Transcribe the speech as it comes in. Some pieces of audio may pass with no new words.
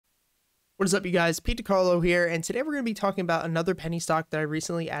What is up, you guys? Pete DiCarlo here, and today we're going to be talking about another penny stock that I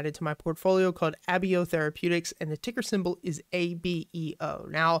recently added to my portfolio called Abeo Therapeutics, and the ticker symbol is ABEO.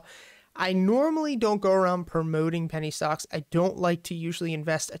 Now, I normally don't go around promoting penny stocks. I don't like to usually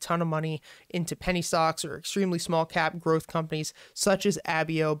invest a ton of money into penny stocks or extremely small cap growth companies such as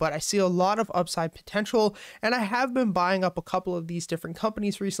Abeo, but I see a lot of upside potential, and I have been buying up a couple of these different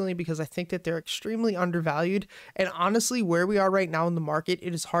companies recently because I think that they're extremely undervalued. And honestly, where we are right now in the market,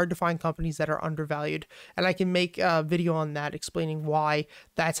 it is hard to find companies that are undervalued, and I can make a video on that explaining why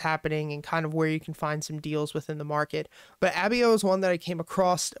that's happening and kind of where you can find some deals within the market. But Abeo is one that I came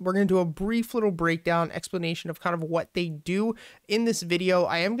across. We're going to do a brief little breakdown explanation of kind of what they do in this video.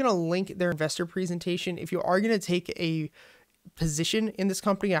 I am going to link their investor presentation. If you are going to take a position in this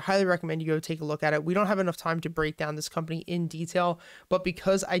company, I highly recommend you go take a look at it. We don't have enough time to break down this company in detail, but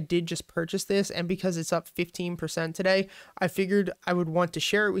because I did just purchase this and because it's up 15% today, I figured I would want to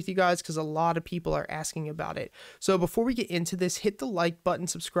share it with you guys because a lot of people are asking about it. So before we get into this, hit the like button,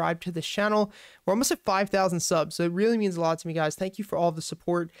 subscribe to this channel. We're almost at 5,000 subs, so it really means a lot to me, guys. Thank you for all the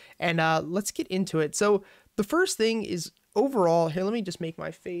support, and let's get into it. So the first thing is overall, here, let me just make my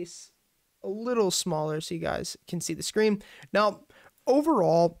face a little smaller so you guys can see the screen. Now,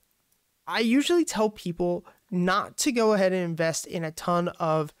 overall, I usually tell people not to go ahead and invest in a ton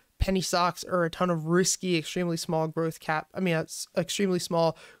of penny stocks or a ton of risky, extremely small growth extremely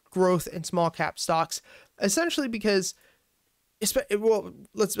small growth and small cap stocks, essentially because, well,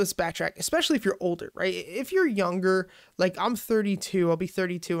 let's backtrack, especially if you're older, right? If you're younger, like I'm 32, I'll be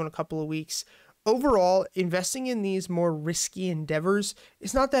 32 in a couple of weeks. Overall, investing in these more risky endeavors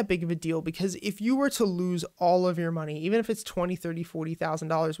is not that big of a deal, because if you were to lose all of your money, even if it's $20,000, $30,000,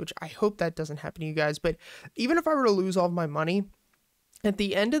 $40,000, which I hope that doesn't happen to you guys, but even if I were to lose all of my money, at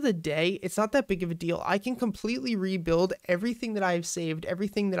the end of the day, it's not that big of a deal. I can completely rebuild everything that I've saved,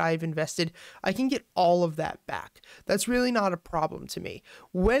 everything that I've invested. I can get all of that back. That's really not a problem to me.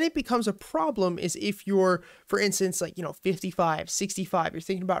 When it becomes a problem is if you're, for instance, like, 55, 65, you're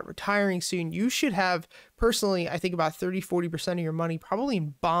thinking about retiring soon. You should have, personally, I think about 30, 40% of your money probably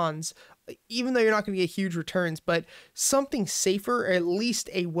in bonds, even though you're not going to get huge returns, but something safer, or at least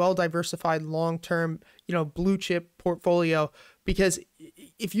a well-diversified long-term, blue chip portfolio. Because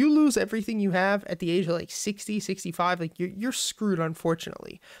if you lose everything you have at the age of like 60, 65, like you're screwed,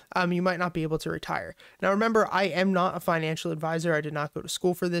 unfortunately. You might not be able to retire. Now, remember, I am not a financial advisor. I did not go to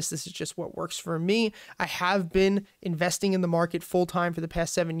school for this. This is just what works for me. I have been investing in the market full time for the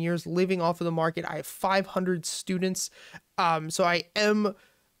past 7 years, living off of the market. I have 500 students. So I am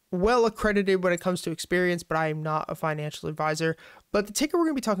well accredited when it comes to experience, but I am not a financial advisor. But the ticker we're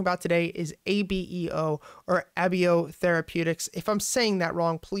going to be talking about today is ABEO, or Abeo Therapeutics. If I'm saying that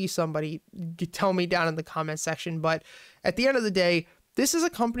wrong, please somebody tell me down in the comment section. But at the end of the day, this is a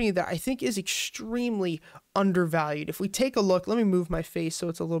company that I think is extremely undervalued. If we take a look, let me move my face so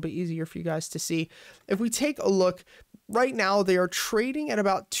it's a little bit easier for you guys to see. If we take a look, right now they are trading at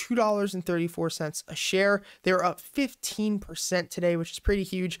about $2.34 a share. They're up 15% today, which is pretty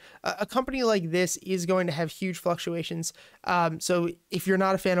huge. A company like this is going to have huge fluctuations. So if you're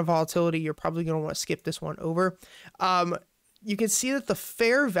not a fan of volatility, you're probably going to want to skip this one over. You can see that the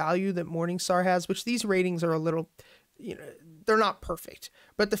fair value that Morningstar has, which these ratings are a little, they're not perfect,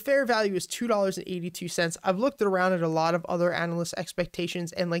 but the fair value is $2.82. I've looked around at a lot of other analyst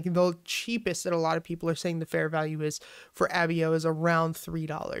expectations, and like the cheapest that a lot of people are saying the fair value is for Abeo is around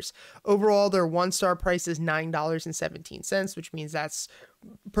 $3. Overall, their 1-star price is $9.17, which means that's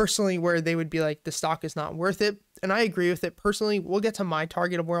personally where they would be like, the stock is not worth it. And I agree with it personally. We'll get to my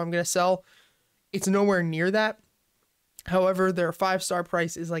target of where I'm going to sell. It's nowhere near that. However, their 5-star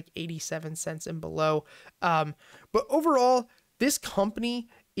price is like 87 cents and below. But overall, this company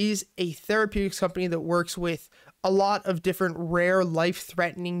is a therapeutics company that works with a lot of different rare,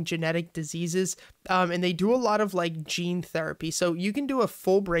 life-threatening genetic diseases. And they do a lot of like gene therapy. So you can do a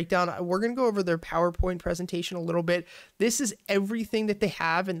full breakdown. We're going to go over their PowerPoint presentation a little bit. This is everything that they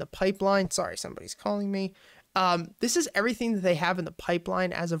have in the pipeline. Sorry, somebody's calling me. This is everything that they have in the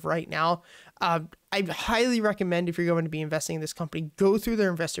pipeline as of right now. I highly recommend, if you're going to be investing in this company, go through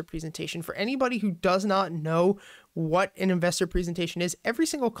their investor presentation. For anybody who does not know what an investor presentation is, every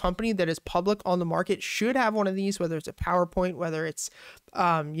single company that is public on the market should have one of these, whether it's a PowerPoint, whether it's,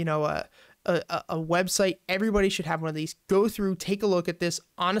 a website. Everybody should have one of these. Go through, take a look at this.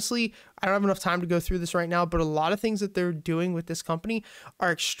 Honestly, I don't have enough time to go through this right now, but a lot of things that they're doing with this company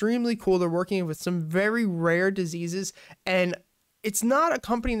are extremely cool. They're working with some very rare diseases, and it's not a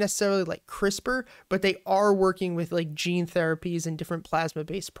company necessarily like CRISPR, but they are working with like gene therapies and different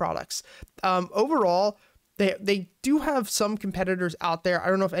plasma-based products. Overall, They do have some competitors out there. I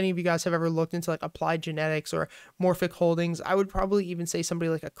don't know if any of you guys have ever looked into like Applied Genetics or Morphic Holdings. I would probably even say somebody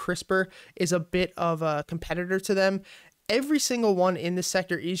like a CRISPR is a bit of a competitor to them. Every single one in this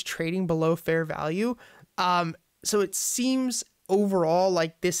sector is trading below fair value. So it seems overall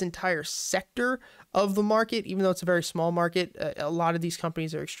like this entire sector of the market, even though it's a very small market, a lot of these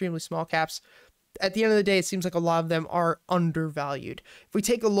companies are extremely small caps. At the end of the day, it seems like a lot of them are undervalued. If we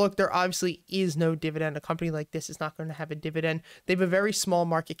take a look, there obviously is no dividend. A company like this is not going to have a dividend. They have a very small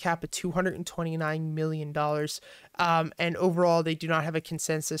market cap of $229 million. And overall, they do not have a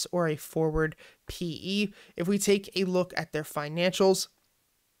consensus or a forward PE. If we take a look at their financials,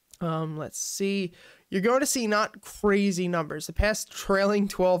 let's see. You're going to see not crazy numbers. The past trailing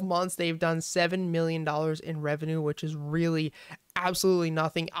 12 months, they've done $7 million in revenue, which is really absolutely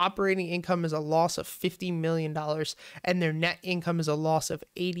nothing. Operating income is a loss of $50 million, and their net income is a loss of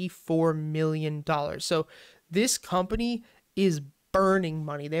 $84 million. So this company is burning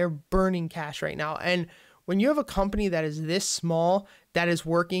money. They're burning cash right now. And when you have a company that is this small, that is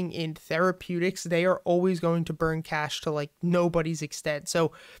working in therapeutics, they are always going to burn cash to like nobody's extent.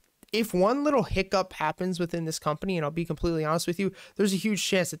 So if one little hiccup happens within this company, and I'll be completely honest with you, there's a huge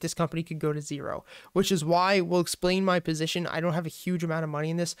chance that this company could go to zero, which is why we'll explain my position. I don't have a huge amount of money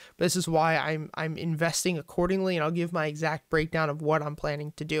in this, but this is why I'm investing accordingly, and I'll give my exact breakdown of what I'm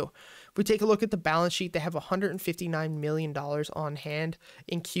planning to do. If we take a look at the balance sheet, they have $159 million on hand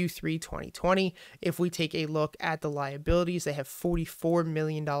in Q3 2020. If we take a look at the liabilities, they have $44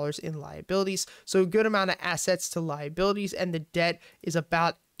 million in liabilities. So a good amount of assets to liabilities, and the debt is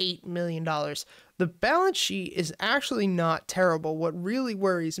about $8 million. The balance sheet is actually not terrible. What really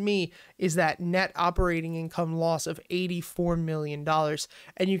worries me is that net operating income loss of $84 million.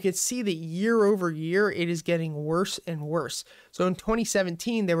 And you can see that year over year, it is getting worse and worse. So in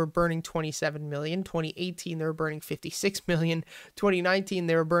 2017, they were burning $27 million. 2018, they were burning $56 million. 2019,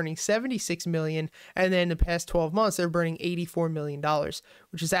 they were burning $76 million. And then the past 12 months, they're burning $84 million,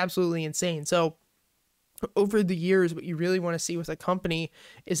 which is absolutely insane. So over the years, what you really want to see with a company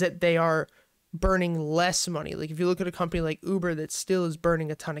is that they are burning less money. Like if you look at a company like Uber that still is burning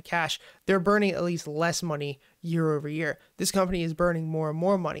a ton of cash, they're burning at least less money year over year. This company is burning more and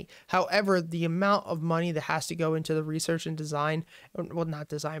more money. However, the amount of money that has to go into the research and design, well, not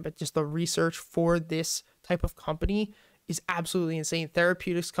design, but just the research for this type of company is absolutely insane.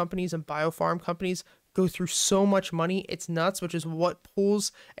 Therapeutics companies and biopharm companies go through so much money. It's nuts, which is what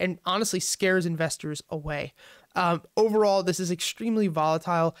pulls and honestly scares investors away. Overall, this is extremely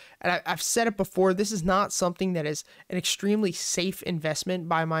volatile. And I've said it before, this is not something that is an extremely safe investment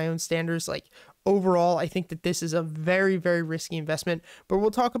by my own standards. Like overall, I think that this is a very, very risky investment, but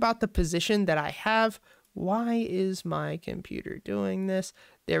we'll talk about the position that I have. Why is my computer doing this?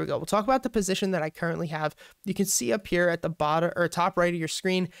 There we go. We'll talk about the position that I currently have. You can see up here at the bottom or top right of your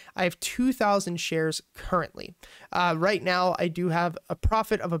screen, I have 2,000 shares currently. Right now, I do have a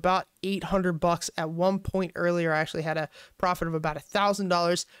profit of about $800. At one point earlier, I actually had a profit of about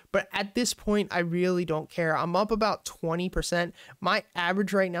 $1,000. But at this point, I really don't care. I'm up about 20%. My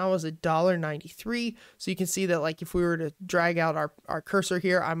average right now is $1.93. So you can see that like if we were to drag out our cursor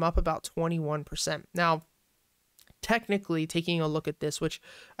here, I'm up about 21%. Now, technically, taking a look at this, which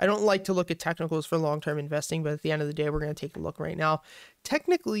I don't like to look at technicals for long-term investing, but at the end of the day, we're going to take a look right now.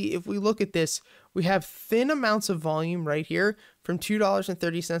 Technically, if we look at this, we have thin amounts of volume right here from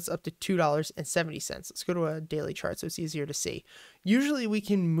 $2.30 up to $2.70. Let's go to a daily chart so it's easier to see. Usually we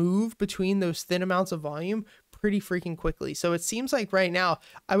can move between those thin amounts of volume pretty freaking quickly. So it seems like right now,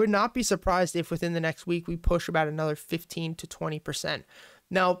 I would not be surprised if within the next week we push about another 15 to 20%.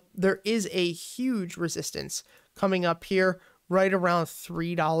 Now, there is a huge resistance coming up here right around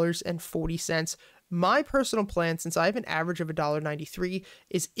 $3.40. My personal plan, since I have an average of $1.93,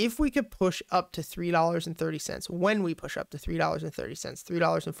 is if we could push up to $3.30, when we push up to $3.30,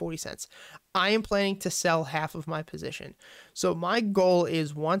 $3.40, I am planning to sell half of my position. So my goal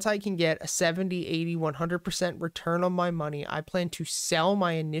is once I can get a 70, 80, 100% return on my money, I plan to sell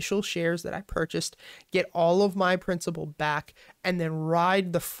my initial shares that I purchased, get all of my principal back, and then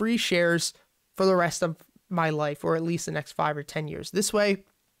ride the free shares for the rest of my life, or at least the next 5 or 10 years. This way,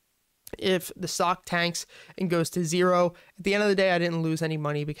 if the stock tanks and goes to zero, at the end of the day, I didn't lose any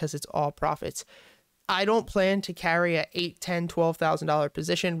money because it's all profits. I don't plan to carry a $8,000, $10,000, $12,000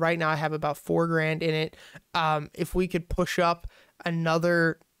 position. Right now, I have about $4,000 in it. If we could push up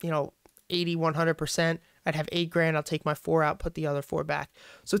another, 80, 100%, I'd have 8 grand. I'll take my 4 out, put the other 4 back.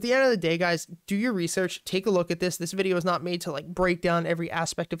 So at the end of the day, guys, do your research, take a look at this. This video is not made to like break down every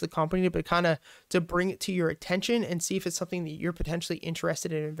aspect of the company, but kind of to bring it to your attention and see if it's something that you're potentially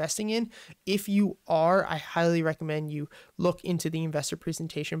interested in investing in. If you are, I highly recommend you look into the investor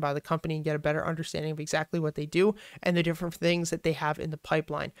presentation by the company and get a better understanding of exactly what they do and the different things that they have in the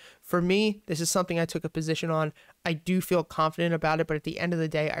pipeline. For me, this is something I took a position on. I do feel confident about it, but at the end of the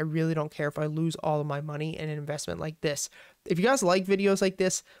day, I really don't care if I lose all of my money in an investment like this. If you guys like videos like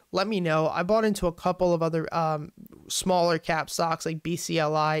this, let me know. I bought into a couple of other smaller cap stocks like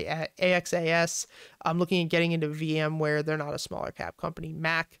BCLI, AXAS. I'm looking at getting into VMware. They're not a smaller cap company.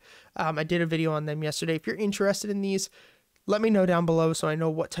 Mac. I did a video on them yesterday. If you're interested in these, let me know down below so I know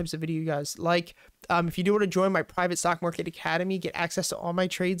what types of video you guys like. If you do want to join my private stock market academy, get access to all my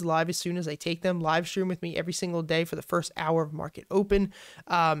trades live as soon as I take them, live stream with me every single day for the first hour of market open.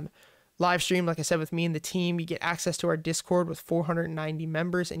 Live stream, like I said, with me and the team. You get access to our Discord with 490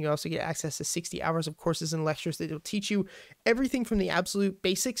 members, and you also get access to 60 hours of courses and lectures that will teach you everything from the absolute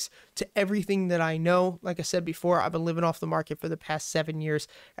basics to everything that I know. Like I said before, I've been living off the market for the past 7 years,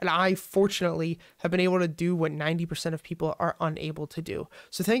 and I fortunately have been able to do what 90% of people are unable to do.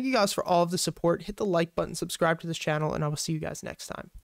 So thank you guys for all of the support. Hit the like button, subscribe to this channel, and I will see you guys next time.